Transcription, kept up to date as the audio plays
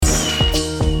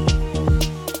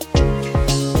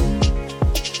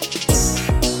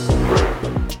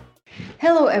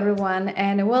everyone,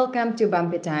 and welcome to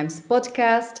Bumpy Times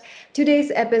podcast.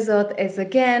 Today's episode is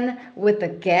again with a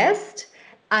guest.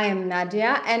 I am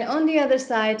Nadia, and on the other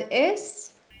side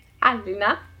is.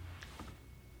 Alina.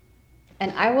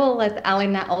 And I will let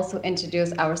Alina also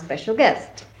introduce our special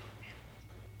guest.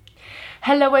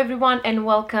 Hello everyone and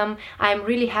welcome. I'm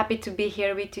really happy to be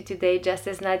here with you today. Just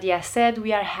as Nadia said,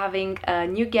 we are having a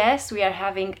new guest. We are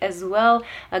having as well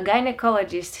a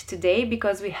gynecologist today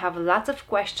because we have lots of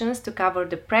questions to cover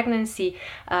the pregnancy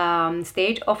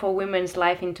stage of a woman's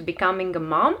life into becoming a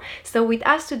mom. So with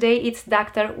us today it's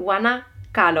Dr. Wana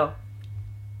Kalo.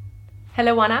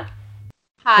 Hello Wana.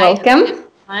 Hi, Welcome.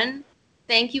 everyone.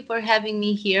 Thank you for having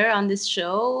me here on this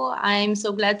show. I'm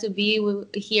so glad to be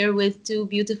here with two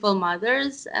beautiful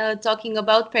mothers talking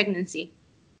about pregnancy.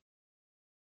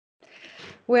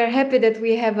 We're happy that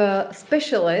we have a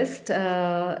specialist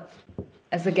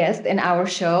as a guest in our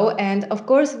show. And of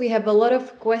course, we have a lot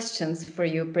of questions for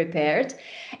you prepared.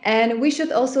 And we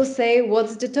should also say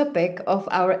what's the topic of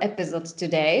our episode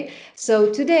today.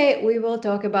 So, today we will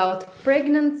talk about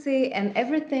pregnancy and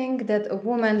everything that a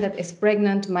woman that is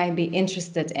pregnant might be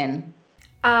interested in.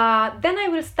 Then I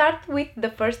will start with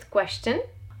the first question.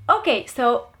 Okay,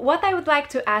 so what I would like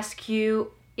to ask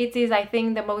you, it is I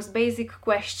think the most basic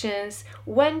questions.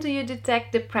 When do you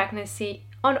detect the pregnancy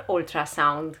on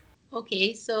ultrasound?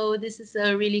 Okay, so this is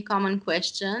a really common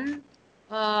question.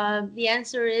 The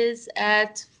answer is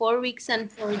at 4 weeks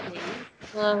and 4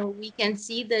 days, we can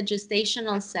see the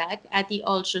gestational sac at the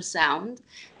ultrasound.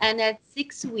 And at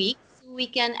 6 weeks, we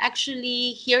can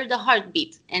actually hear the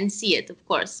heartbeat and see it, of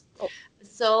course.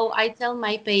 So I tell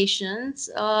my patients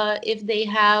if they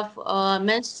have a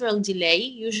menstrual delay,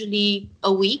 usually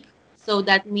a week, so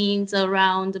that means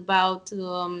around about,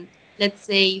 let's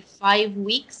say, 5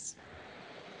 weeks,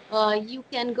 you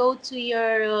can go to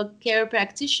your care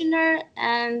practitioner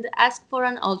and ask for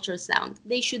an ultrasound.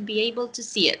 They should be able to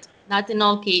see it. Not in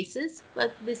all cases,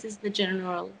 but this is the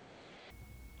general.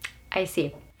 I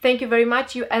see. Thank you very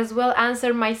much. You as well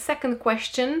answered my second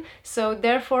question, so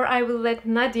therefore I will let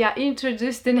Nadia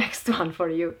introduce the next one for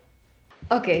you.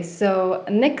 Okay, so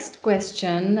next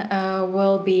question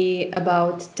will be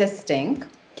about testing.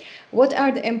 What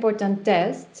are the important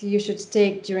tests you should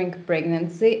take during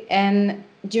pregnancy, and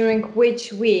during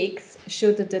which weeks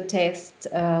should the test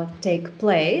take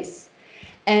place?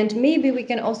 And maybe we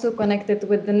can also connect it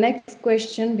with the next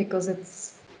question because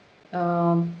it's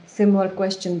similar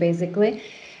question basically.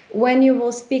 When you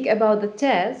will speak about the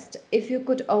test, if you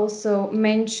could also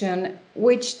mention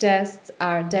which tests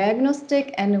are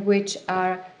diagnostic and which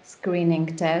are screening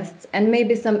tests, and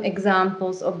maybe some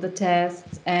examples of the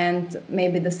tests and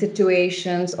maybe the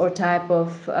situations or type of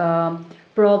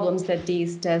problems that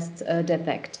these tests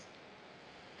detect.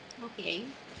 Okay.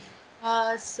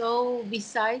 So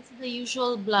besides the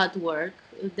usual blood work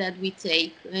that we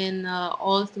take in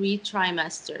all 3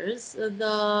 trimesters,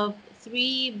 the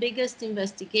three biggest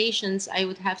investigations I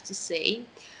would have to say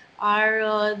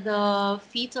are the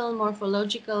fetal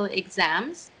morphological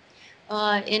exams.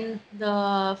 In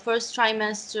the first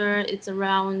trimester, it's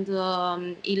around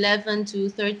 11 to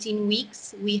 13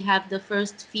 weeks. We have the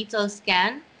first fetal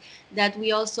scan that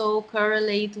we also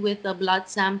correlate with a blood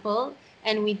sample,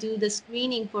 and we do the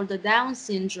screening for the Down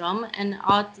syndrome and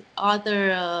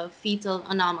other fetal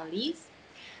anomalies.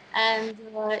 And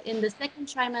in the second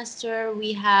trimester,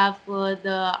 we have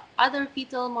the other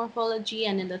fetal morphology,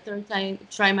 and in the third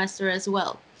trimester as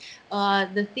well.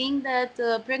 The thing that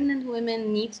pregnant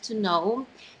women need to know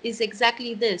is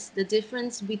exactly this, the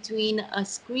difference between a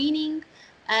screening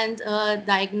and a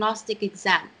diagnostic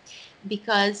exam.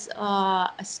 Because a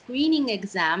screening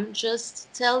exam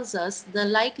just tells us the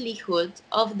likelihood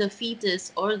of the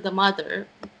fetus or the mother,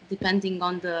 depending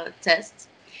on the test,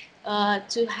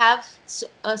 to have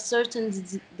a certain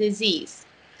disease.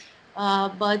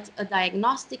 But a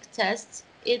diagnostic test,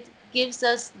 it gives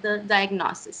us the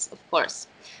diagnosis, of course.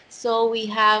 So we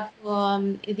have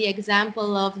the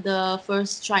example of the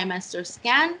first trimester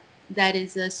scan, that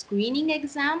is a screening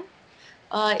exam.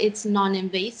 It's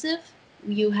non-invasive.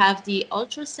 You have the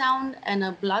ultrasound and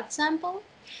a blood sample,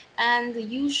 and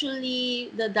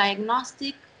usually the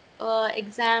diagnostic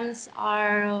exams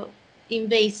are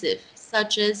invasive,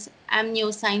 such as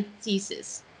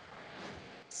amniocentesis.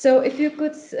 So, if you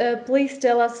could please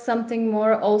tell us something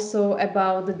more also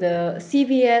about the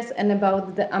CVS and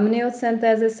about the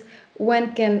amniocentesis.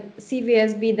 When can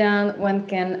CVS be done? When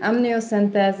can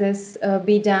amniocentesis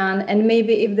be done? And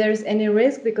maybe if there's any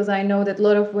risk, because I know that a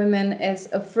lot of women is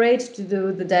afraid to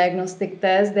do the diagnostic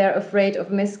test. They're afraid of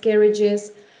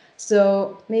miscarriages.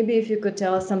 So maybe if you could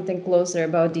tell us something closer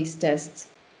about these tests.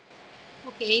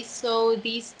 Okay, so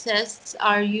these tests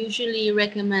are usually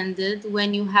recommended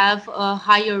when you have a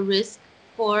higher risk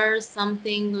for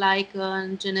something like a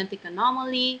genetic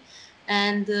anomaly,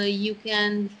 and you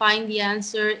can find the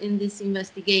answer in this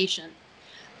investigation.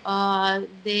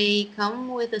 They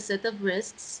come with a set of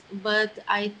risks, but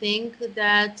I think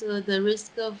that the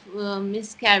risk of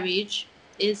miscarriage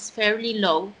is fairly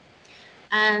low,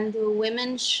 and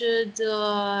women should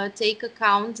take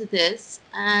account this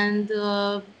and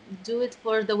do it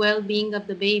for the well-being of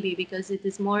the baby, because it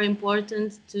is more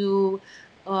important to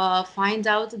find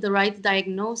out the right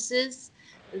diagnosis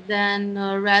than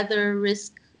rather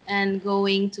risk and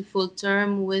going to full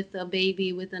term with a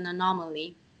baby with an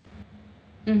anomaly.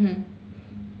 Mm-hmm.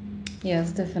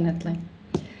 Yes, definitely.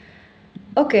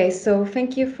 Okay, so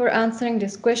thank you for answering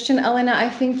this question, Elena. I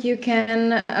think you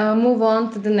can move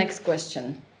on to the next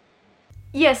question.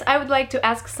 Yes, I would like to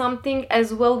ask something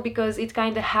as well because it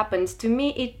kind of happens to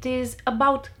me. It is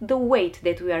about the weight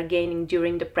that we are gaining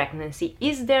during the pregnancy.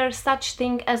 Is there such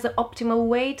thing as the optimal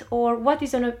weight, or what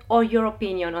is or your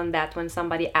opinion on that when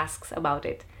somebody asks about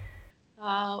it?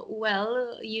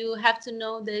 Well, you have to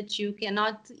know that you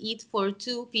cannot eat for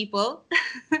two people,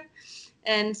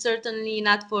 and certainly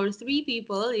not for three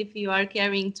people if you are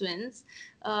carrying twins.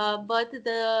 But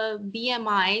the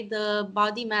BMI, the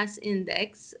body mass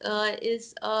index,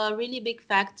 is a really big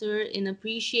factor in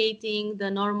appreciating the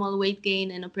normal weight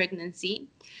gain in a pregnancy.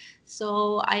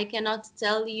 So I cannot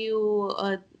tell you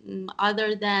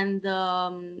other than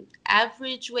the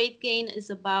average weight gain is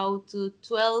about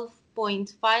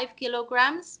 12.5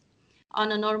 kilograms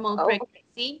on a normal Oh,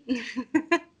 pregnancy.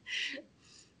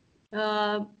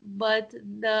 But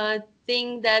the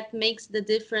thing that makes the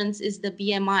difference is the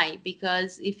BMI,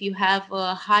 because if you have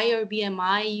a higher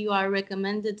BMI, you are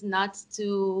recommended not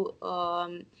to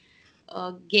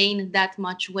gain that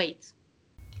much weight.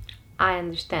 I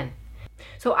understand.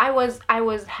 So I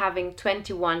was having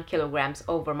 21 kilograms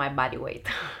over my body weight.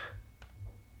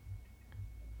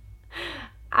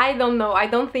 I don't know. I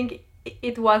don't think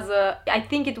it was a. I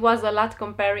think it was a lot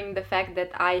comparing the fact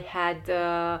that I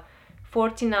had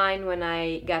 49 when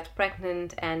I got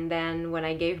pregnant, and then when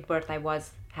I gave birth, I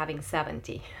was having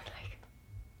 70.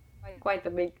 Like quite a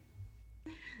big.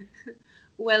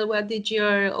 Well, what did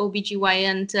your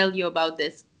OBGYN tell you about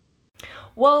this?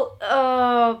 Well,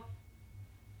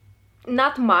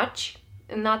 not much.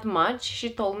 Not much. She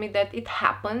told me that it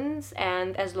happens,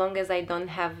 and as long as I don't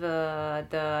have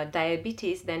the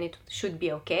diabetes, then it should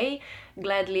be okay.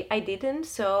 Gladly, I didn't,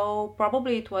 so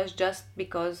probably it was just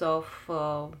because of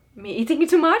me eating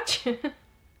too much.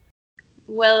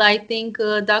 Well, I think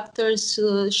doctors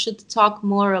should talk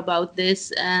more about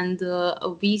this and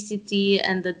obesity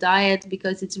and the diet,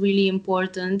 because it's really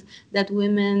important that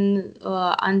women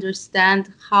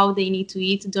understand how they need to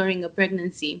eat during a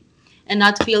pregnancy and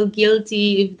not feel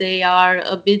guilty if they are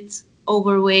a bit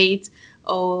overweight,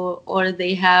 or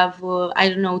they have, I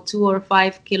don't know, 2 or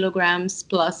 5 kilograms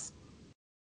plus,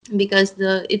 because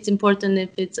it's important if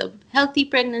it's a healthy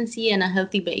pregnancy and a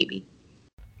healthy baby.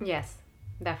 Yes,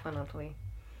 definitely.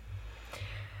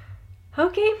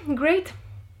 Okay, great.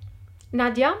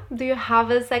 Nadia, do you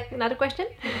have another question?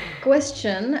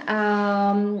 question,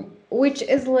 which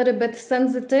is a little bit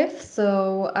sensitive,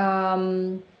 so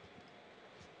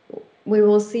we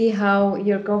will see how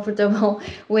you're comfortable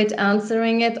with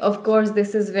answering it. Of course,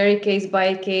 this is very case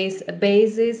by case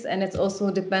basis, and it's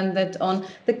also dependent on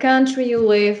the country you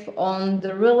live, on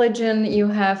the religion you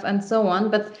have, and so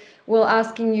on. But we're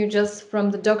asking you just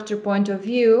from the doctor point of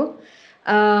view.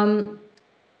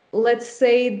 Let's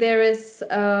say there is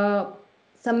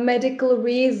some medical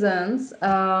reasons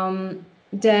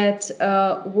that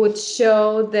would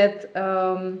show that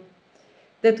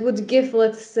that would give,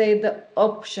 let's say, the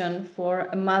option for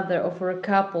a mother or for a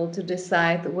couple to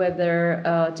decide whether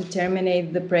to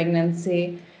terminate the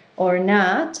pregnancy or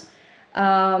not.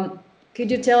 Could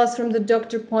you tell us from the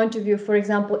doctor point of view, for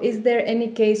example, is there any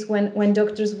case when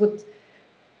doctors would,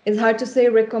 it's hard to say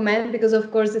recommend, because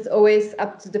of course it's always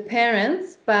up to the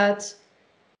parents, but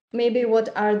maybe what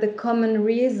are the common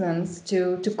reasons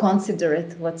to consider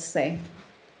it, let's say?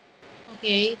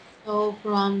 Okay, so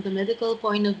from the medical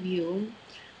point of view,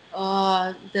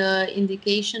 the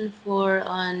indication for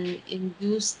an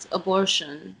induced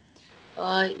abortion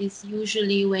is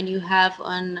usually when you have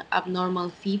an abnormal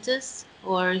fetus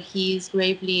or he is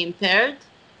gravely impaired,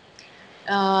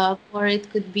 or it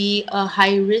could be a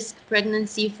high risk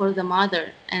pregnancy for the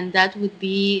mother, and that would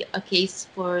be a case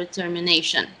for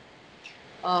termination.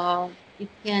 Uh, it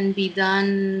can be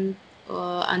done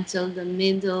until the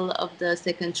middle of the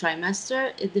second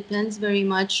trimester. It depends very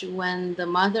much when the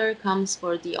mother comes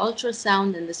for the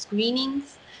ultrasound and the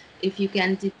screenings, If you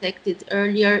can detect it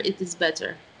earlier, it is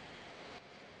better.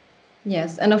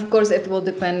 Yes, and of course it will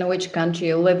depend on which country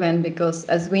you live in, because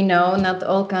as we know, not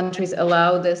all countries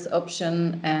allow this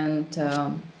option, and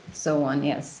so on.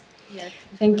 Yes. Yes.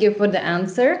 Thank you for the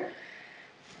answer.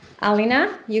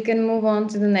 Alina, you can move on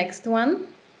to the next one.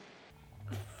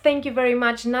 Thank you very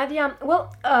much, Nadia.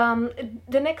 Well,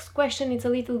 the next question is a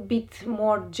little bit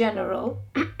more general,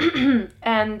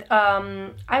 and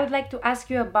I would like to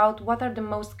ask you about what are the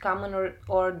most common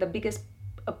or the biggest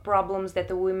problems that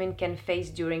the women can face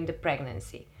during the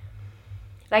pregnancy.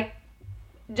 Like,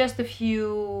 just a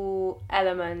few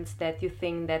elements that you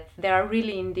think that they are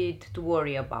really indeed to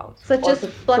worry about. Such as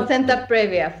placenta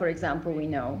previa, for example, we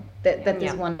know that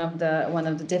is Yeah. one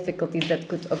of the difficulties that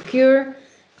could occur.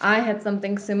 I had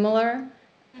something similar,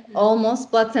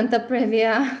 almost placenta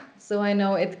previa, so I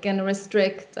know it can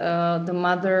restrict the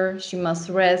mother. She must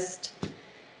rest,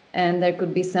 and there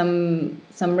could be some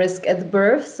risk at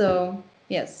birth. So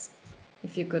yes,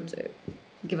 if you could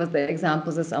give us the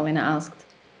examples as Alina asked.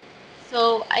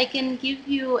 So I can give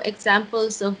you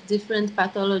examples of different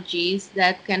pathologies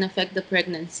that can affect the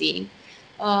pregnancy.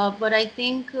 But I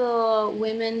think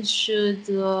women should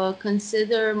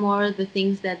consider more the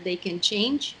things that they can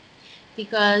change,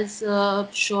 because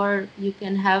sure, you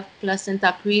can have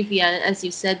placenta previa as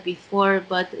you said before,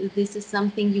 but this is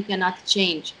something you cannot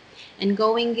change. And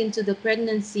going into the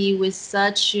pregnancy with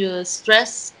such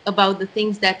stress about the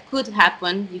things that could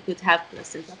happen, you could have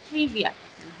placenta previa,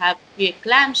 you can have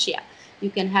preeclampsia,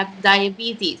 you can have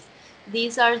diabetes.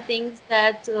 These are things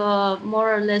that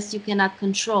more or less you cannot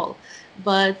control.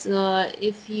 But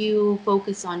if you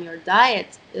focus on your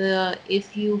diet,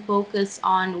 if you focus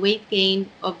on weight gain,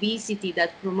 obesity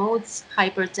that promotes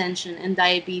hypertension and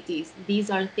diabetes, these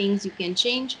are things you can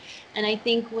change. And I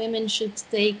think women should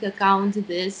take account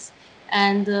this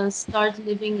and start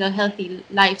living a healthy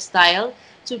lifestyle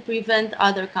to prevent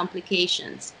other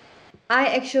complications.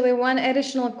 One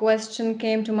additional question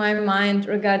came to my mind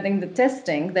regarding the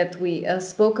testing that we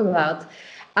spoke about.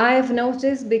 I've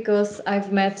noticed, because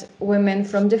I've met women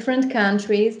from different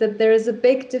countries, that there is a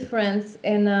big difference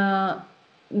in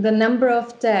the number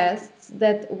of tests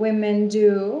that women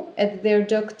do at their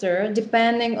doctor,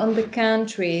 depending on the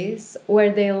countries where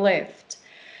they lived.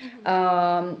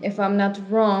 If I'm not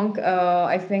wrong,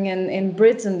 I think in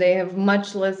Britain they have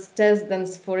much less tests than,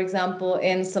 for example,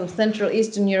 in some Central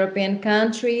Eastern European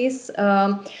countries.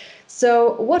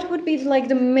 So what would be like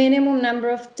the minimum number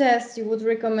of tests you would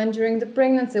recommend during the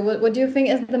pregnancy? What do you think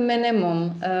is the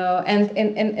minimum, and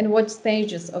in what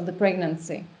stages of the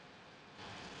pregnancy?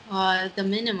 The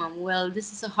minimum. Well,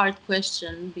 this is a hard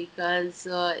question, because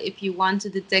if you want to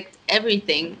detect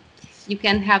everything, you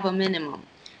can have a minimum.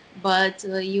 But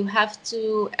you have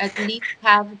to at least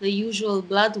have the usual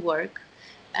blood work.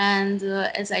 And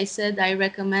as I said, I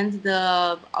recommend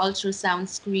the ultrasound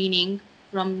screening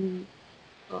from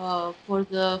for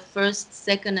the first,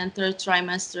 second, and third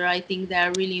trimester. I think they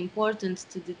are really important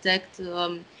to detect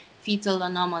fetal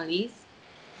anomalies.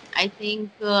 I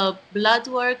think blood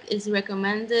work is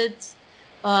recommended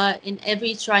in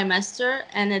every trimester,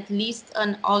 and at least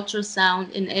an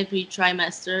ultrasound in every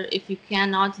trimester if you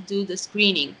cannot do the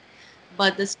screening.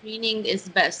 But the screening is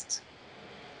best.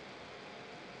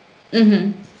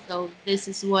 Mm-hmm. So this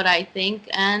is what I think,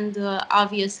 and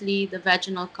obviously the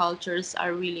vaginal cultures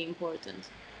are really important.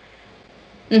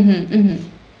 Mm-hmm.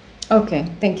 Mm-hmm. Okay,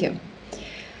 thank you.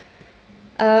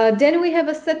 Then we have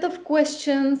a set of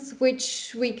questions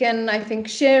which we can, I think,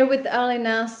 share with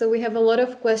Alina. So we have a lot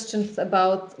of questions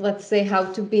about, let's say, how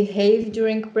to behave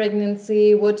during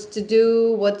pregnancy, what to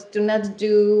do, what to not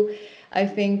do. I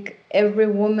think every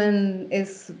woman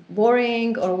is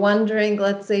worrying or wondering,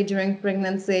 let's say, during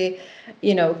pregnancy,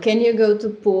 can you go to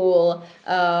pool?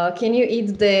 Can you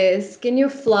eat this? Can you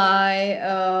fly?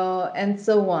 And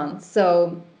so on.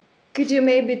 So could you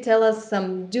maybe tell us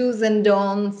some do's and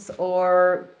don'ts,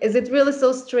 or is it really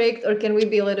so strict, or can we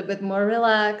be a little bit more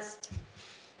relaxed?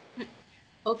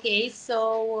 Okay,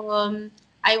 so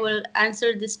I will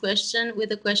answer this question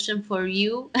with a question for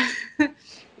you.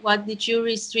 What did you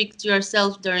restrict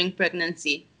yourself during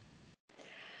pregnancy?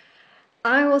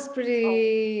 I was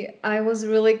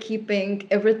really keeping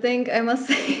everything, I must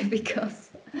say, because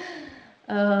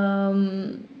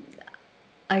um,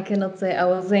 I cannot say I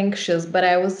was anxious, but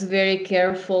I was very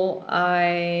careful.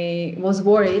 I was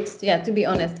worried. Yeah, to be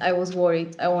honest, I was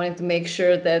worried. I wanted to make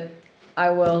sure that I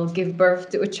will give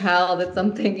birth to a child, that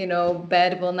something,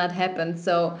 bad will not happen.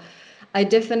 So I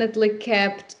definitely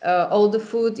kept all the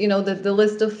food, the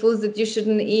list of foods that you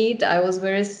shouldn't eat. I was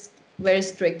very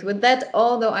strict with that.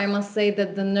 Although I must say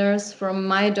that the nurse from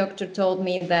my doctor told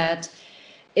me that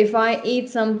if I eat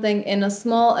something in a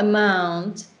small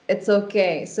amount, it's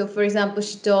okay. So, for example,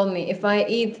 she told me if I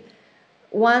eat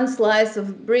one slice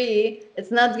of brie,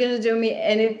 it's not going to do me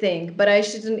anything, but I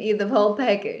shouldn't eat the whole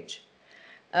package.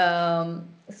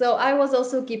 So I was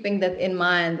also keeping that in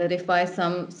mind, that if I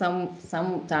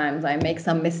sometimes I make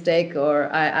some mistake, or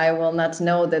I will not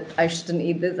know that I shouldn't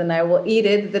eat this and I will eat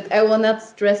it, that I will not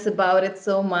stress about it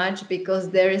so much, because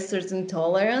there is certain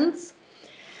tolerance.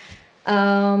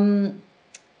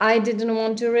 I didn't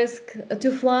want to risk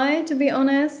to fly, to be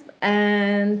honest,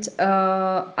 and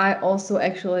I also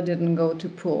actually didn't go to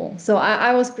pool. So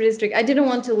I was pretty strict. I didn't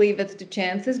want to leave it to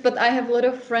chances, but I have a lot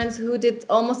of friends who did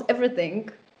almost everything,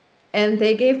 and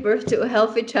they gave birth to a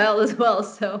healthy child as well.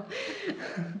 So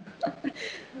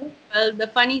Well, the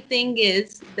funny thing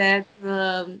is that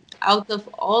out of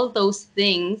all those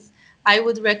things, I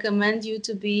would recommend you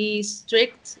to be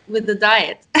strict with the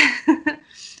diet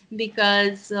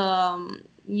because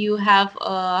you have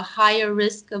a higher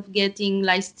risk of getting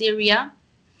listeria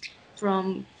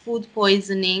from food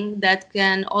poisoning that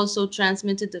can also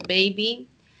transmit to the baby.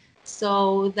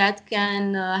 So that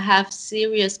can have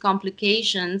serious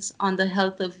complications on the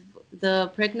health of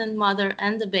the pregnant mother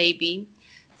and the baby.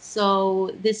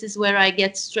 So this is where I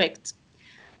get strict.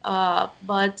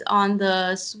 But on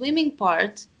the swimming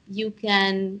part, you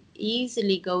can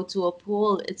easily go to a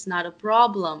pool. It's not a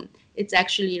problem. It's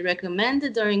actually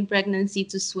recommended during pregnancy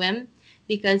to swim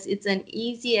because it's an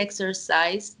easy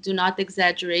exercise. Do not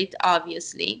exaggerate,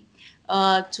 obviously,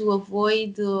 to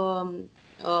avoid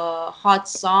hot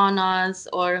saunas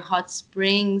or hot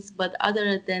springs. But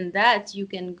other than that, you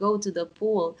can go to the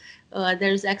pool.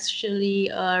 There's actually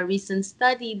a recent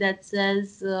study that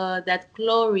says that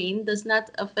chlorine does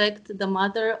not affect the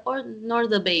mother or nor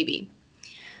the baby.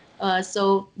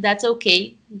 So that's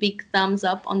okay. Big thumbs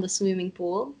up on the swimming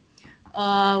pool.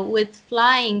 With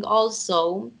flying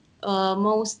also,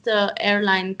 most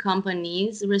airline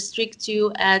companies restrict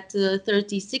you at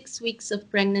 36 weeks of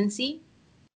pregnancy.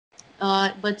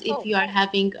 But if you are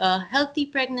having a healthy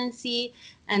pregnancy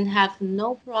and have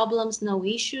no problems, no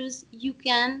issues, you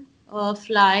can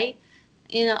fly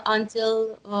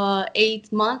until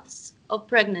 8 months of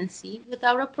pregnancy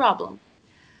without a problem.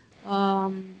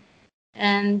 Um,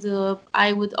 and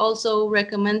I would also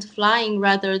recommend flying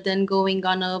rather than going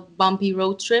on a bumpy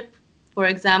road trip, for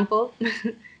example,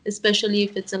 especially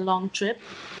if it's a long trip.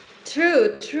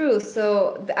 true, true.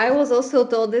 So I was also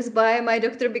told this by my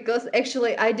doctor, because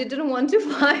actually I didn't want to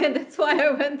fly, and that's why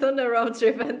I went on a road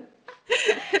trip. And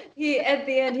he, at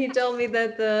the end, he told me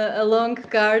that long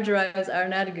car drives are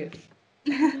not good.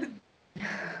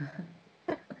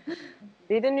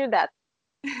 Didn't knew that.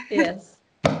 Yes,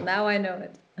 now I know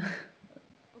it.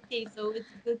 Okay, so it's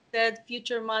good that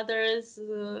future mothers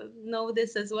know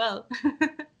this as well.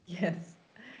 Yes.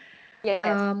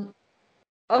 Yes.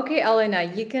 Okay, Alina,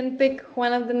 you can pick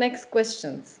one of the next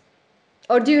questions.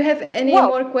 Or do you have any Well,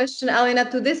 more question, Alina,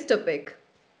 to this topic?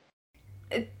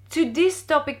 To this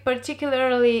topic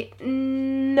particularly,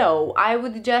 no. I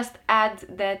would just add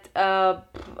that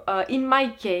in my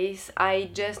case, I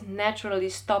just naturally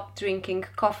stopped drinking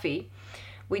coffee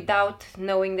without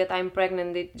knowing that I'm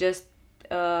pregnant. It just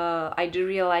I do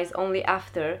realize only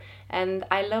after, and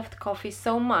I loved coffee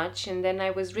so much. And then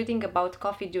I was reading about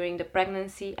coffee during the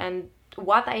pregnancy, and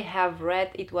what I have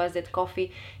read, it was that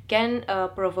coffee can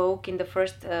provoke in the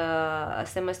first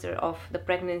semester of the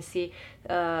pregnancy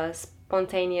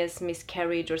spontaneous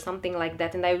miscarriage or something like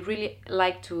that. And I would really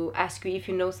like to ask you if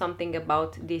you know something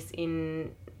about this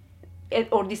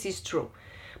or this is true.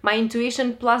 My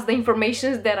intuition plus the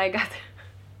informations that I got.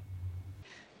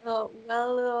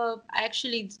 I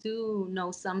actually do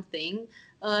know something.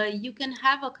 You can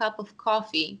have a cup of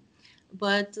coffee,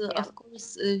 but yeah, of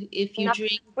course, if you not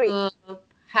drink free.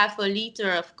 half a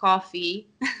liter of coffee,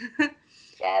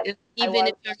 Yes, I even was.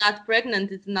 if you're not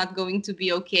pregnant, it's not going to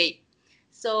be okay.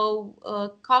 So,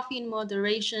 coffee in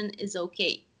moderation is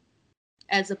okay,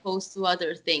 as opposed to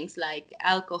other things like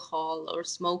alcohol or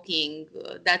smoking.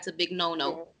 That's a big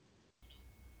no-no.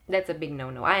 That's a big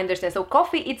no-no. I understand. So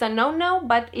coffee, it's a no-no,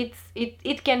 but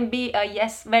it can be a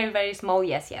yes, very very small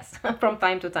yes from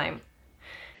time to time.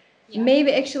 Yeah.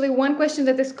 Maybe actually one question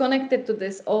that is connected to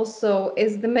this also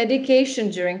is the medication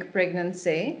during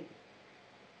pregnancy.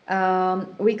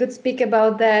 We could speak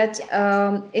about that.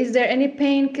 Is there any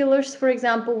painkillers, for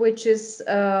example, which is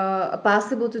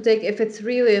possible to take if it's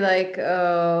really like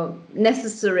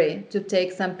necessary to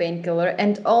take some painkiller?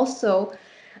 And also,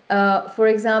 for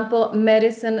example,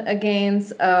 medicine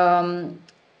against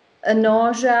a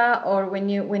nausea, or when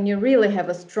you really have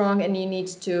a strong and you need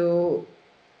to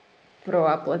throw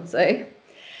up, let's say.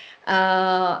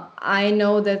 I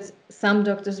know that some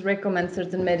doctors recommend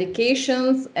certain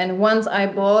medications, and once I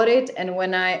bought it, and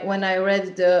when I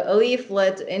read the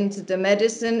leaflet into the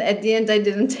medicine, at the end I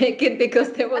didn't take it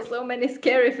because there were so many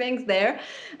scary things there,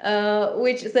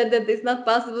 which said that it's not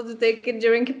possible to take it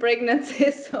during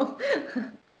pregnancy. So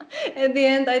at the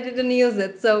end I didn't use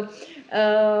it. So.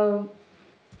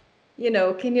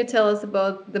 Can you tell us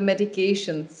about the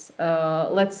medications?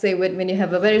 Let's say when you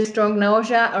have a very strong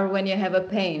nausea or when you have a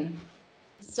pain.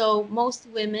 So most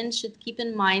women should keep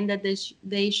in mind that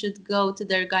they should go to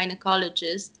their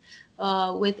gynecologist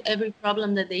with every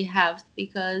problem that they have,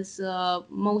 because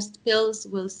most pills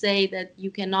will say that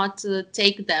you cannot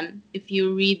take them if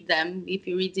you read them, if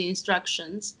you read the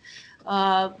instructions.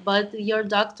 But your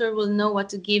doctor will know what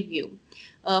to give you.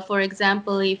 For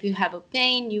example, if you have a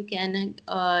pain, you can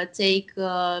take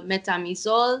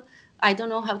metamizole. I don't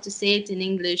know how to say it in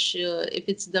English. If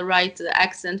it's the right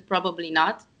accent, probably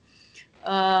not.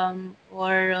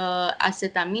 Or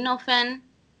acetaminophen.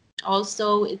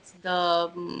 Also, it's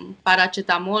the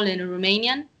paracetamol in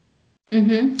Romanian.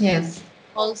 Yes.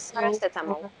 Also,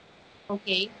 Paracetamol.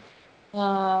 okay.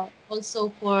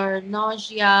 Also, for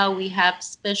nausea, we have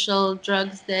special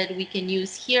drugs that we can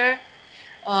use here.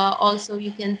 Also,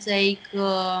 you can take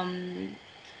some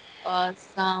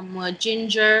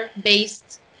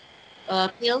ginger-based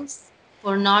pills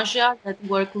for nausea that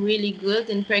work really good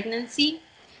in pregnancy.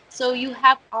 So you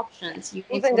have options. You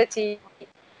Even also the tea.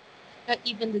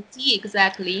 even the tea,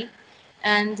 exactly,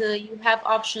 and you have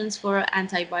options for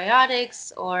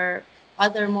antibiotics or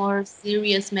other more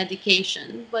serious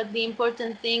medication. But the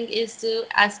important thing is to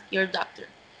ask your doctor.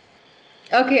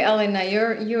 Okay, Alina,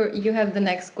 you have the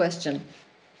next question.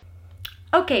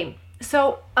 Okay,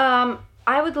 so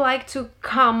I would like to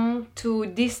come to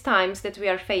these times that we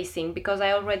are facing, because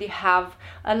I already have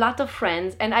a lot of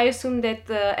friends, and I assume that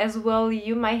as well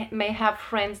you may have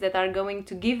friends that are going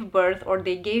to give birth or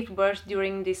they gave birth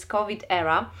during this COVID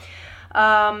era.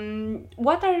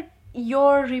 What are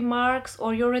your remarks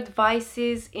or your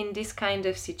advices in this kind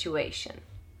of situation,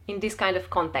 in this kind of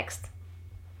context?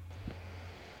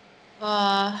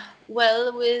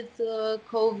 Well, with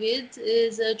COVID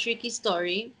is a tricky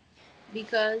story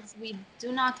because we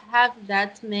do not have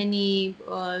that many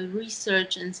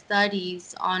research and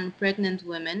studies on pregnant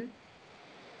women.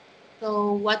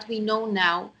 So what we know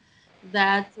now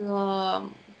that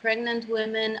pregnant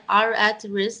women are at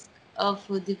risk of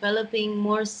developing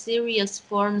more serious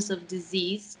forms of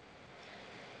disease.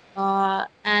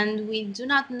 And we do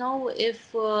not know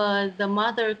if the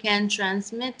mother can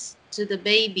transmit to the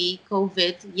baby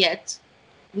COVID yet.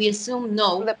 We assume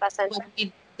no, The but placenta.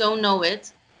 we don't know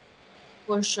it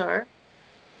for sure.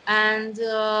 And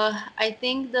I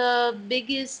think the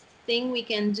biggest thing we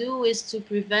can do is to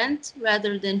prevent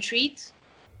rather than treat.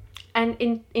 And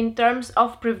in terms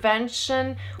of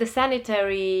prevention, the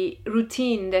sanitary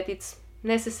routine that it's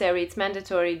necessary, it's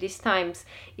mandatory these times,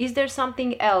 is there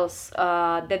something else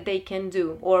that they can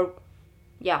do? Or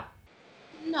yeah.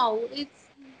 No, it's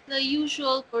the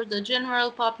usual for the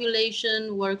general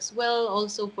population, works well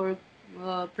also for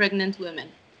pregnant women.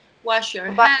 Wash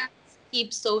your But hands,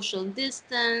 keep social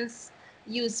distance,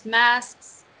 use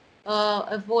masks,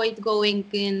 avoid going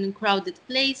in crowded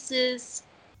places.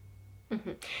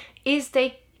 Is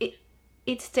take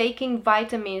it's taking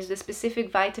vitamins, the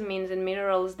specific vitamins and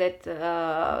minerals that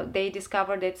they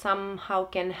discover that somehow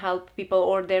can help people,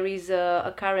 or there is a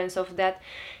occurrence of that,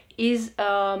 is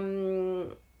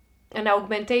an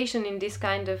augmentation in this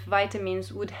kind of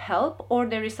vitamins would help, or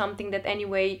there is something that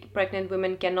anyway pregnant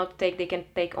women cannot take, they can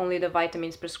take only the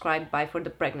vitamins prescribed by for the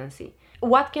pregnancy?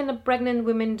 What can a pregnant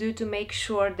woman do to make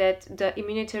sure that the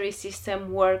immunity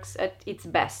system works at its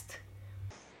best?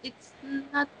 It's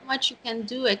not much you can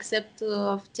do except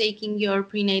taking your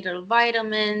prenatal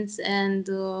vitamins and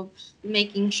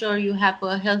making sure you have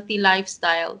a healthy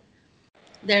lifestyle.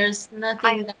 There's I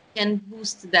nothing that can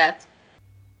boost that.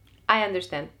 I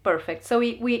understand. Perfect. So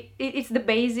it's the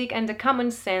basic and the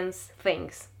common sense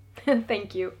things.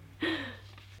 Thank you.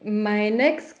 My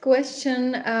next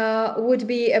question would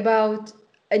be about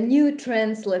a new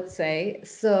trends, let's say.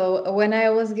 So when I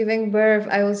was giving birth,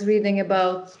 I was reading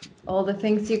about all the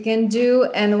things you can do,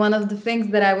 and one of the things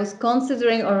that I was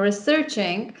considering or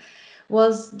researching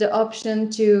was the option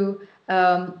to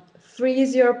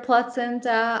freeze your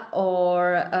placenta,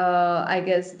 or I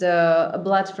guess the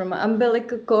blood from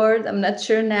umbilical cord. I'm not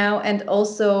sure now, and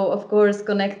also, of course,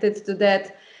 connected to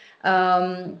that.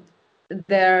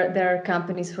 There are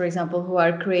companies, for example, who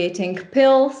are creating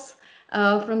pills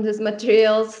from these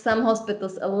materials. Some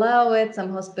hospitals allow it, some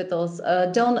hospitals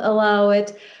don't allow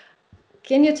it.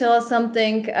 can you tell us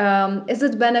something? Is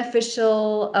it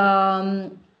beneficial?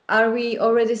 Are we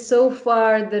already so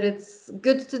far that it's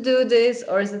good to do this,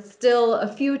 or is it still a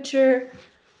future?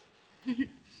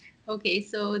 Okay,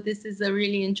 so this is a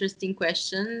really interesting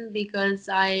question because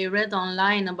I read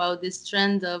online about this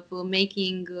trend of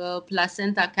making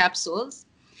placenta capsules.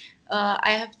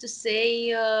 I have to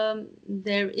say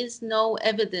there is no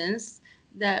evidence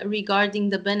that regarding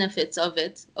the benefits of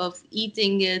it, of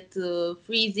eating it,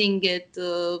 freezing it,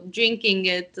 drinking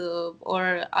it,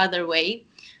 or other way.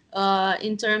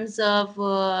 In terms of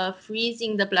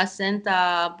freezing the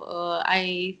placenta,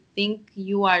 I think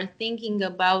you are thinking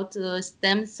about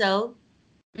stem cell,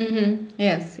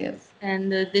 Yes, yes.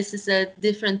 and this is a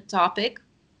different topic.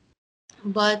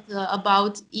 But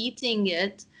about eating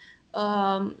it,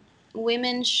 um,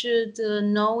 women should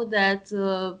know that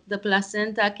the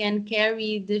placenta can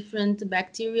carry different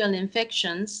bacterial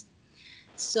infections.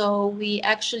 So we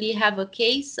actually have a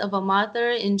case of a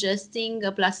mother ingesting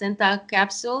a placenta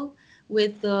capsule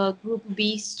with group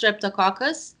B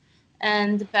streptococcus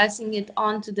and passing it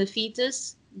on to the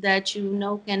fetus that you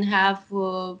know can have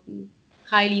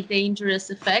highly dangerous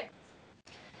effects.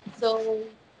 So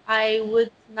I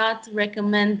would not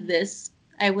recommend this.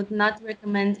 I would not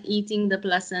recommend eating the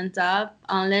placenta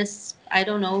unless, I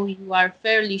don't know, you are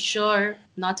fairly sure,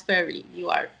 not fairly, you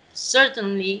are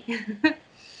certainly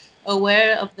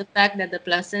aware of the fact that the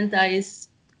placenta is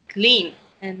clean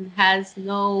and has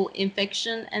no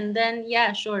infection. And then,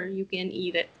 yeah, sure, you can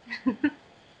eat it.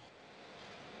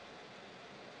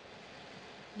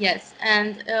 Yes,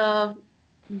 and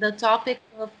the topic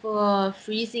of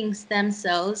freezing stem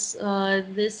cells,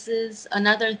 this is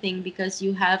another thing because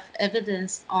you have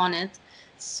evidence on it.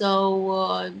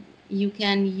 So you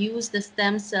can use the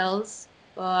stem cells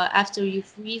after you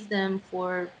freeze them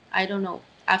for, I don't know,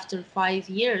 after 5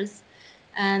 years.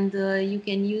 And you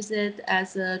can use it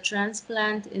as a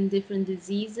transplant in different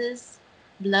diseases,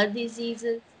 blood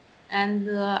diseases. And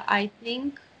I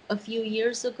think a few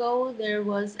years ago, there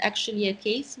was actually a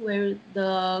case where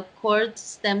the cord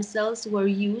stem cells were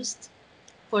used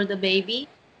for the baby.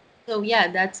 So, yeah,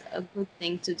 that's a good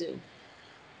thing to do.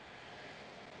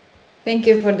 Thank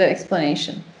you for the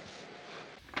explanation.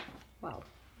 Wow,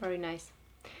 very nice.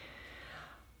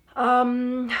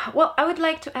 Well, I would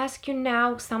like to ask you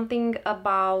now something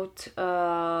about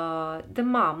the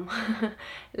mom.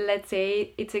 Let's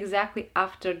say it's exactly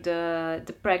after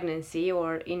the pregnancy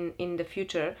or in the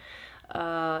future,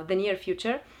 the near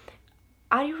future.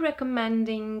 Are you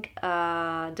recommending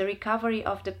the recovery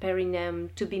of the perineum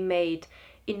to be made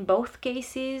in both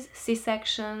cases,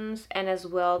 C-sections and as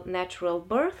well natural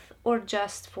birth, or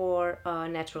just for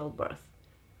natural birth?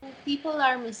 People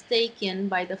are mistaken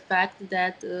by the fact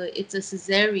that it's a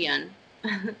cesarean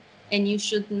and you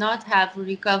should not have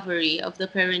recovery of the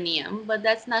perineum, but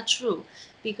that's not true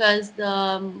because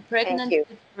the Thank pregnant you.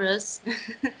 uterus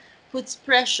puts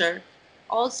pressure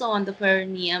also on the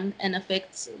perineum and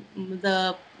affects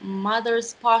the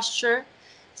mother's posture.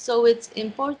 So it's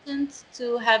important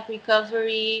to have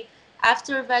recovery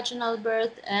after vaginal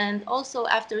birth and also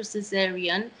after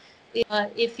cesarean.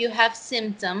 If you have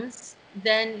symptoms,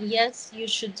 then yes, you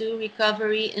should do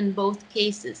recovery in both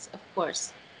cases, of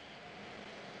course.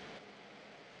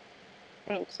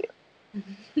 Thank you.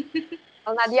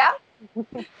 Well, Nadia?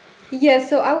 Yes,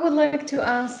 so I would like to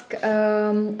ask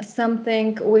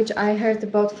something which I heard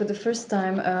about for the first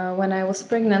time when I was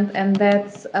pregnant, and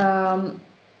that's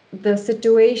the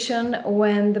situation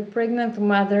when the pregnant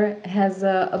mother has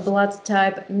a blood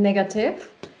type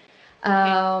negative.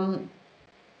 Um,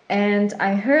 and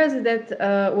I heard that,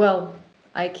 well,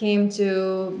 I came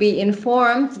to be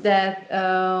informed that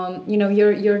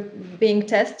you're being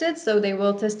tested, so they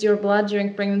will test your blood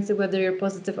during pregnancy whether you're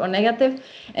positive or negative,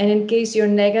 and in case you're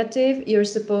negative, you're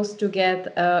supposed to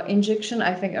get injection.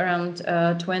 I think around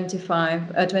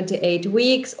 28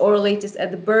 weeks or latest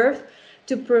at the birth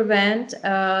to prevent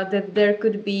that there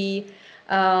could be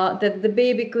that the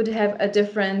baby could have a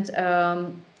different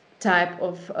type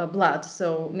of blood.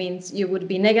 So means you would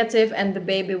be negative and the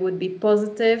baby would be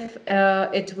positive.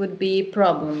 It would be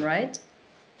problem, right?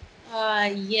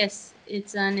 Yes,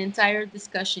 it's an entire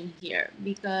discussion here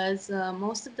because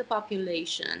most of the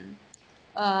population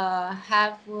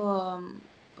have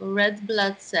red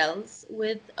blood cells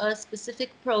with a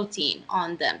specific protein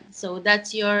on them. So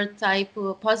that's your type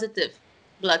positive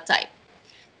blood type.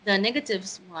 The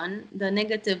negative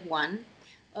one,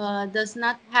 does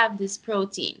not have this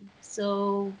protein.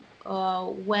 So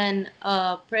when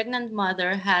a pregnant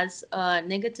mother has a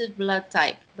negative blood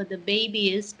type, but the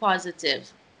baby is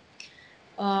positive,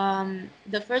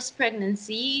 the first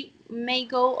pregnancy may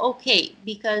go okay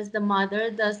because the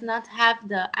mother does not have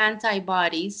the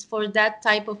antibodies for that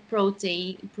type of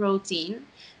protein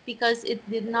because it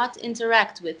did not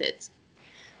interact with it.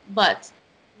 But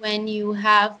when you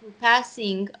have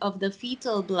passing of the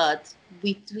fetal blood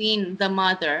between the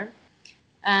mother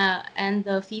and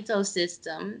the fetal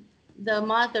system, the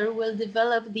mother will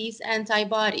develop these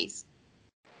antibodies.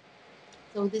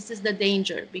 So this is the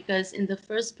danger because in the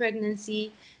first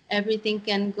pregnancy, everything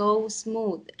can go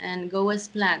smooth and go as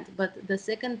planned. But the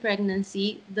second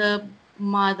pregnancy, the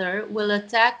mother will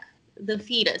attack the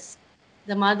fetus.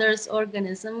 The mother's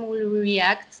organism will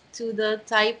react to the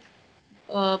type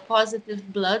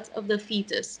positive blood of the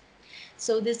fetus.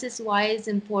 So this is why it's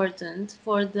important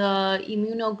for the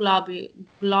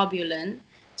immunoglobulin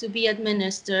to be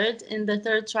administered in the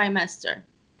third trimester.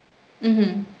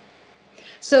 Mm-hmm.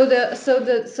 So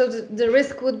the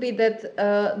risk would be that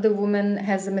the woman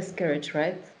has a miscarriage,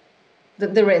 right?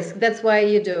 The risk. That's why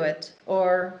you do it,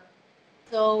 or.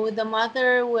 So the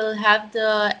mother will have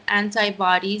the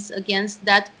antibodies against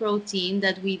that protein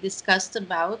that we discussed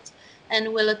about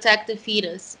and will attack the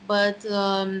fetus. But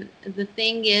the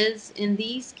thing is, in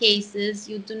these cases,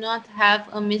 you do not have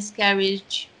a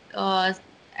miscarriage at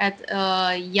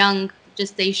a young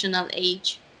gestational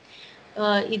age.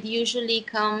 It usually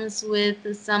comes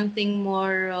with something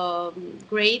more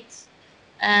great,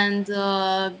 and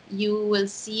you will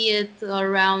see it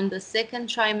around the second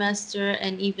trimester,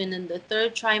 and even in the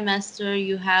third trimester,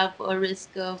 you have a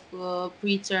risk of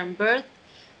preterm birth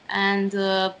and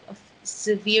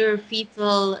severe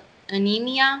fetal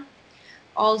anemia.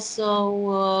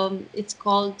 Also, it's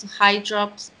called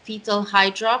hydrops, fetal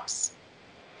hydrops.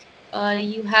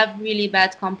 You have really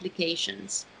bad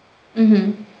complications.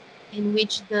 Mm-hmm. In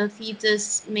which the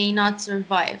fetus may not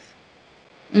survive.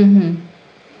 Mm-hmm.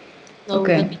 So the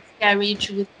Okay. miscarriage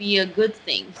would be a good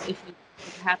thing if it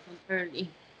would happen early,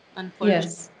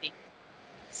 Yes. unfortunately.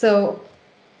 So,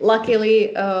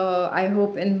 luckily, I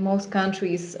hope in most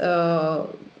countries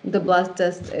the blood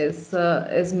test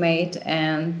is made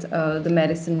and the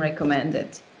medicine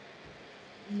recommended.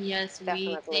 Yes, we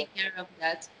Definitely. take care of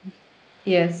that.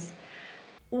 Yes.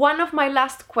 One of my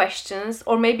last questions,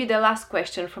 or maybe the last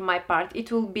question from my part,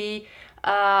 it will be,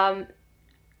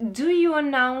 do you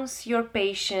announce your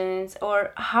patients,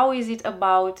 or how is it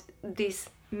about this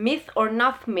myth or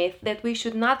not myth that we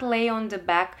should not lay on the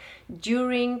back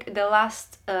during the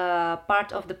last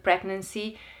part of the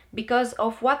pregnancy because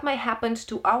of what might happen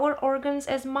to our organs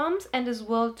as moms, and as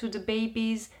well to the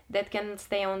babies that can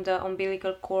stay on the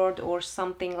umbilical cord or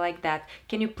something like that?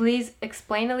 Can you please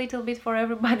explain a little bit for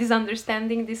everybody's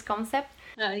understanding this concept?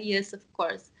 Yes, of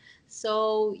course.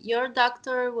 So your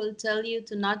doctor will tell you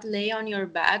to not lay on your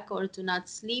back or to not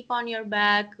sleep on your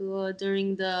back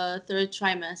during the third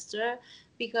trimester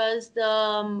because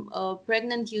the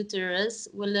pregnant uterus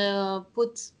will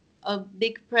put a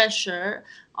big pressure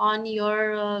on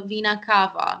your vena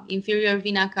cava, inferior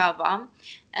vena cava,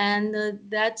 and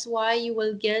that's why you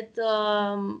will get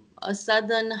a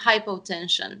sudden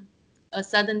hypotension, a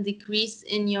sudden decrease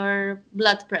in your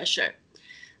blood pressure.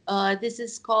 This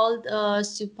is called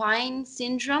supine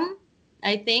syndrome,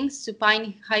 I think,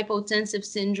 supine hypotensive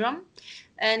syndrome.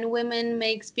 And women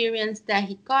may experience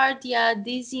tachycardia,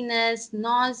 dizziness,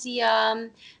 nausea,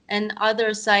 and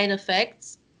other side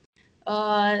effects.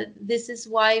 This is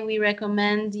why we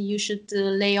recommend you should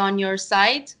lay on your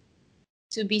side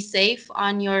to be safe.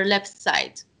 On your left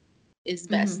side is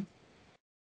best. Mm-hmm.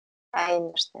 I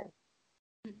understand.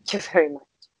 Thank you very much.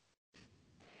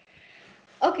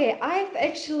 Okay, I've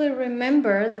actually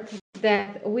remembered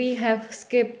that we have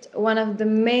skipped one of the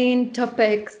main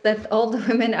topics that all the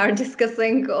women are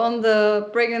discussing on the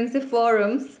pregnancy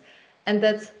forums, and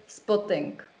that's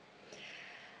spotting.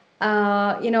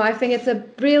 I think it's a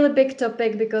really big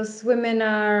topic because women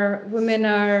are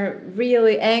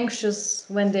really anxious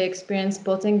when they experience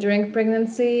spotting during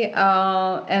pregnancy,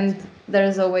 and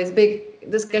there's always big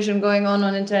discussion going on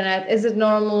internet. Is it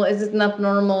normal? Is it not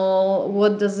normal?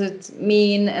 What does it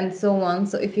mean? And so on.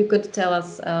 So if you could tell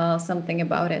us something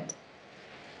about it.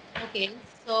 Okay,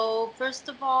 so first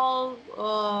of all,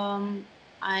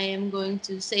 I am going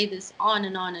to say this on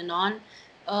and on and on.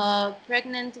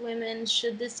 Pregnant women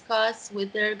should discuss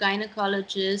with their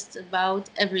gynecologist about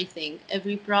everything,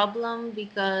 every problem,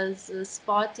 because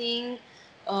spotting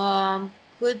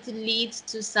could lead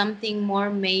to something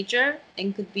more major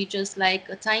and could be just like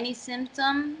a tiny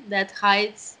symptom that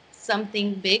hides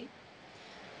something big.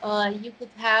 You could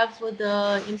have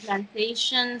the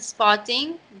implantation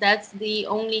spotting. That's the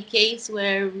only case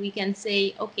where we can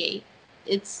say, okay,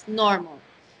 it's normal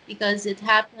because it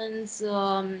happens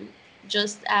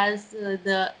just as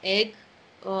the egg.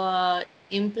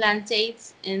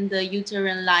 implantates in the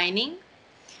uterine lining.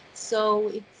 So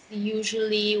it's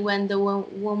usually when the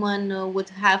woman would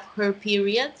have her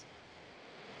period,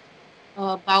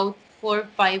 about 4 or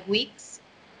 5 weeks,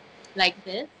 like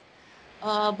this.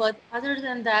 But other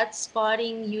than that,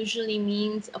 spotting usually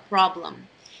means a problem.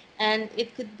 And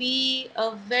it could be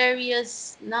a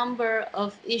various number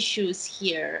of issues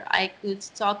here. I could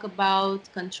talk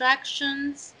about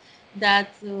contractions that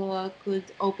could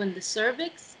open the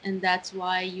cervix, and that's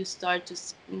why you start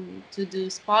to do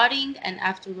spotting and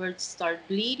afterwards start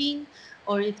bleeding.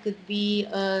 Or it could be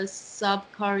a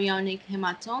subchorionic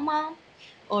hematoma,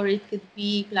 or it could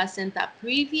be placenta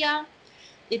previa.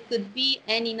 It could be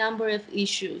any number of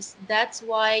issues. That's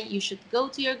why you should go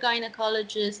to your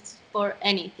gynecologist for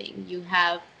anything. You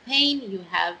have pain, you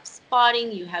have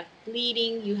spotting, you have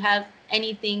bleeding, you have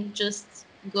anything, just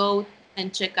go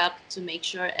and check up to make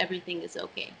sure everything is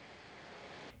okay.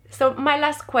 So my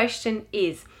last question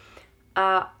is,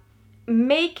 uh,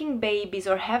 making babies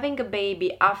or having a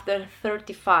baby after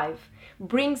 35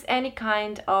 brings any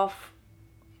kind of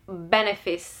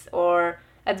benefits or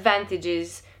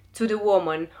advantages to the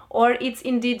woman, or it's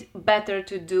indeed better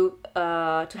to do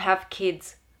to have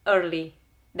kids early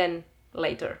than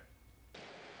later?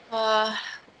 Uh,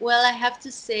 well, I have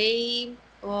to say,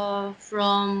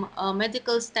 from a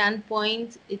medical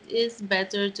standpoint, it is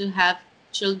better to have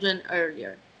children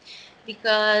earlier,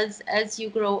 because as you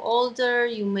grow older,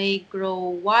 you may grow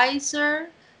wiser,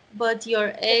 but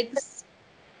your eggs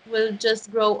will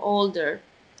just grow older.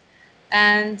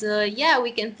 And yeah,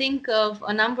 we can think of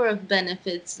a number of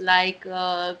benefits like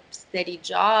steady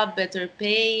job, better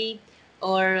pay,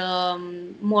 or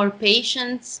more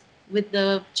patience with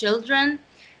the children.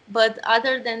 But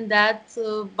other than that,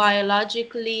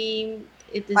 biologically,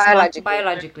 it is not Biologically. better.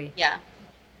 Biologically. Yeah,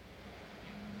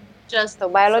 just So So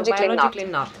biologically not. biologically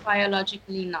not.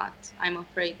 biologically not. I'm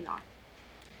afraid not.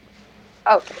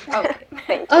 Okay. Okay.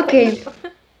 Thank you. Okay,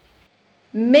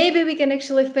 maybe we can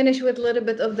actually finish with a little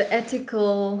bit of the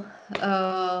ethical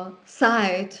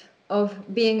side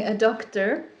of being a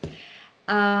doctor.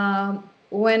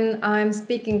 When I'm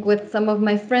speaking with some of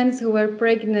my friends who were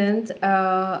pregnant,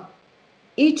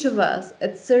 each of us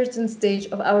at certain stage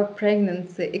of our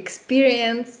pregnancy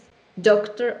experience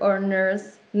doctor or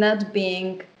nurse not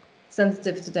being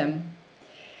sensitive to them.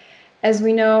 As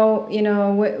we know,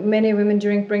 many women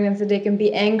during pregnancy, they can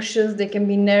be anxious, they can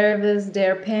be nervous,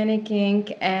 they're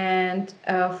panicking. And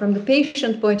from the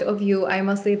patient point of view, I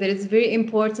must say that it's very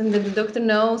important that the doctor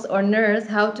knows or nurse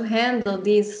how to handle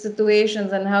these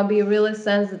situations and how be really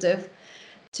sensitive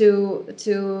to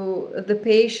the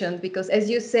patient, because as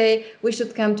you say, we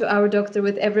should come to our doctor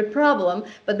with every problem,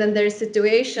 but then there's a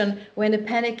situation when a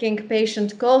panicking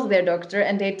patient calls their doctor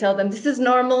and they tell them this is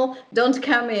normal, don't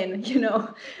come in,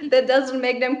 that doesn't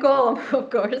make them calm, of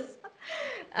course.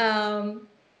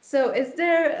 So is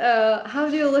there, how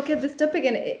do you look at this topic,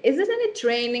 and is there any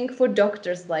training for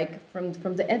doctors, like from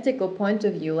the ethical point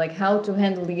of view, like how to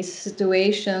handle these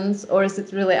situations, or is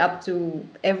it really up to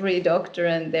every doctor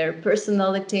and their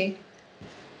personality?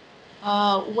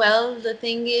 Well, the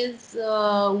thing is,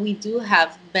 we do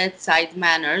have bedside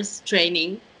manners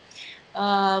training.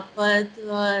 But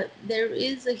there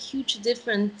is a huge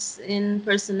difference in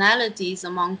personalities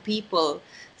among people.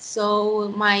 So,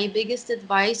 my biggest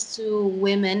advice to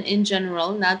women in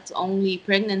general, not only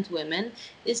pregnant women,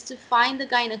 is to find a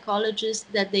gynecologist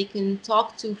that they can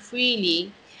talk to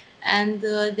freely and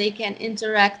they can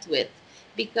interact with,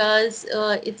 because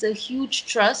it's a huge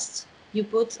trust you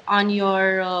put on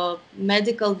your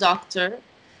medical doctor,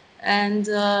 and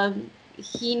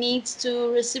he needs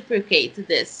to reciprocate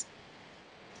this.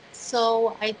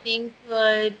 So I think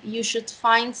you should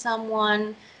find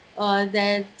someone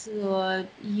that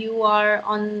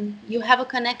you have a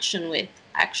connection with,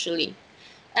 actually.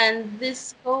 And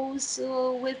this goes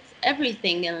with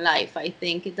everything in life, I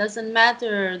think. It doesn't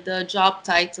matter the job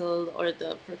title or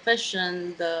the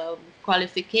profession, the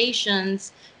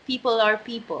qualifications. People are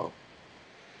people.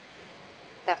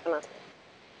 Definitely.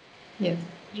 Yes.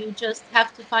 You just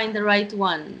have to find the right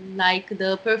one. Like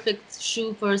the perfect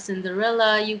shoe for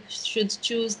Cinderella, you should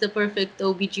choose the perfect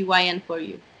OBGYN for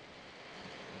you.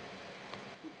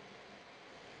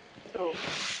 True.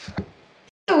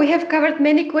 So we have covered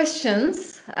many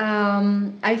questions.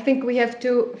 I think we have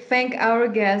to thank our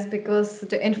guests because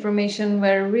the information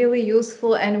were really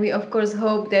useful, and we of course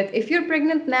hope that if you're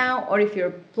pregnant now, or if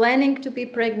you're planning to be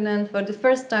pregnant for the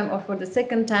first time or for the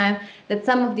second time, that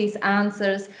some of these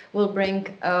answers will bring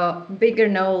bigger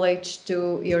knowledge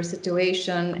to your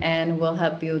situation and will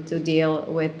help you to deal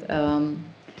with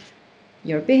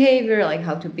your behavior, like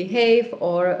how to behave,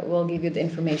 or will give you the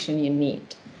information you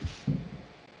need.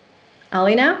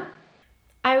 Alina?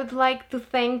 I would like to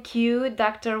thank you,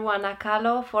 Dr.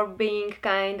 Wanakalo, for being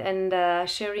kind and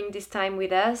sharing this time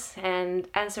with us and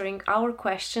answering our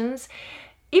questions.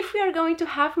 If we are going to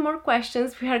have more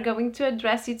questions, we are going to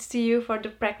address it to you for the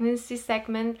pregnancy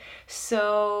segment.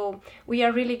 So we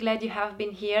are really glad you have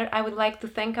been here. I would like to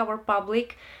thank our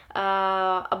public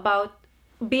about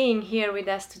being here with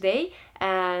us today,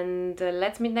 and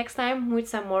let's meet next time with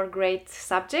some more great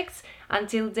subjects.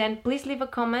 Until then, please leave a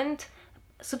comment,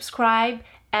 subscribe,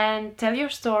 and tell your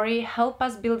story. Help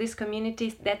us build these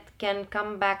communities that can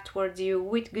come back towards you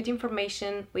with good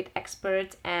information, with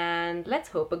experts, and let's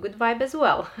hope a good vibe as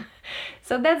well.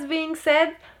 So that's being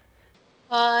said,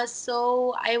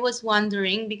 So I was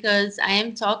wondering, because I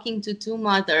am talking to two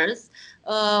mothers,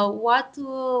 what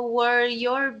were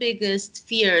your biggest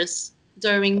fears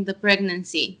during the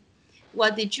pregnancy?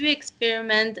 What did you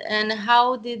experiment, and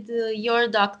how did your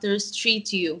doctors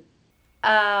treat you?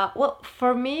 well,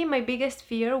 for me, my biggest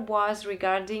fear was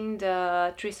regarding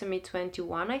the trisomy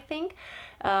 21, I think,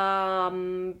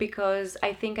 because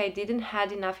I think I didn't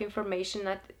had enough information,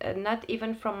 not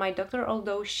even from my doctor,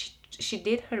 although she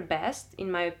did her best,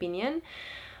 in my opinion.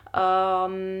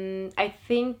 I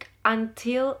think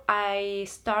until I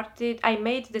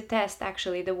made the test,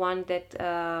 actually, the one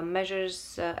that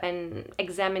measures and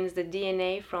examines the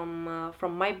DNA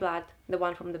from my blood, the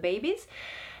one from the babies,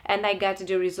 and I got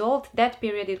the result. That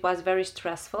period, it was very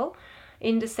stressful,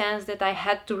 in the sense that I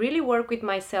had to really work with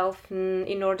myself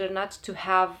in order not to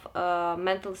have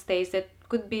mental states that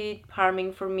could be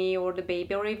harming for me or the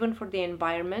baby or even for the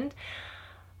environment.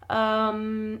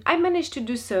 I managed to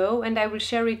do so, and I will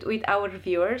share it with our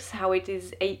viewers how it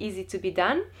is easy to be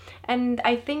done. And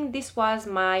I think this was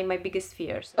my biggest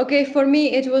fears. Okay, for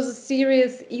me, it was a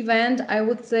serious event. I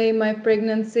would say my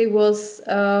pregnancy was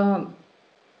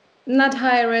not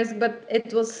high risk, but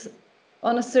it was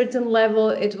on a certain level.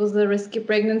 It was a risky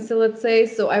pregnancy, let's say.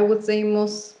 So I would say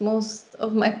most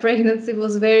of my pregnancy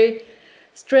was very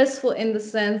stressful, in the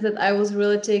sense that I was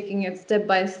really taking it step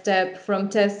by step, from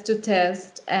test to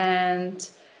test, and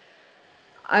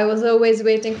I was always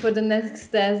waiting for the next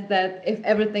test, that if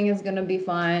everything is going to be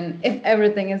fine, if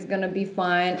everything is going to be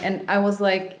fine. And I was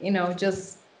like,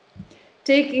 just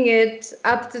taking it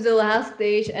up to the last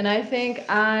stage. And I think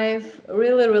I've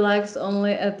really relaxed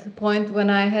only at the point when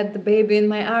I had the baby in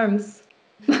my arms.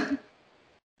 Wow.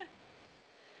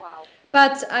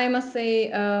 But I must say,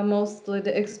 mostly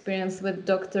the experience with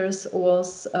doctors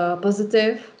was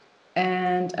positive.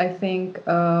 And I think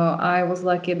I was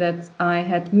lucky that I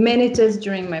had many tests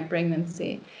during my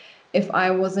pregnancy. If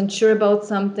I wasn't sure about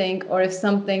something, or if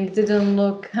something didn't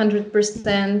look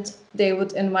 100%, they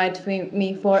would invite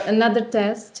me for another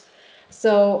test.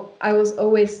 So I was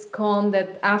always calm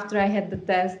that after I had the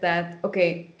test, that,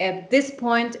 okay, at this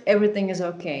point, everything is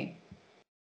okay.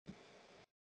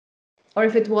 Or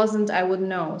if it wasn't, I would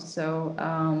know. So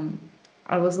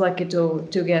I was lucky to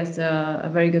get a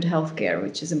very good healthcare,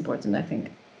 which is important, I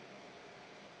think.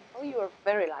 Oh, you are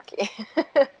very lucky.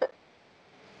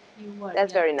 You were,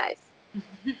 That's yeah. very nice.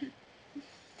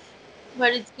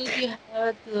 But it's good you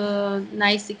had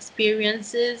nice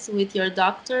experiences with your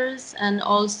doctors, and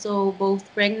also both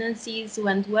pregnancies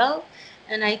went well.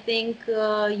 And I think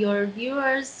your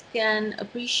viewers can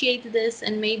appreciate this,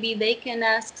 and maybe they can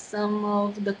ask some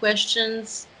of the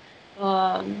questions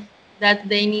that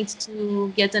they need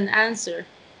to get an answer.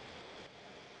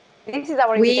 This is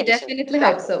our We invitation. definitely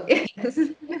hope so. Yes.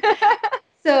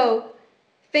 So,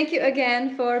 thank you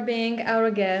again for being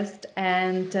our guest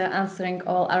and answering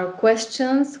all our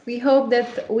questions. We hope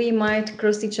that we might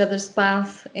cross each other's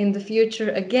path in the future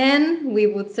again. We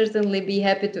would certainly be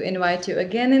happy to invite you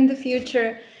again in the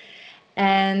future.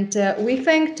 And we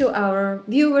thank to our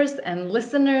viewers and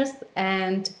listeners,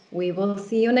 and we will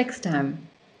see you next time.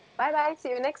 Bye bye. See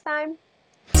you next time.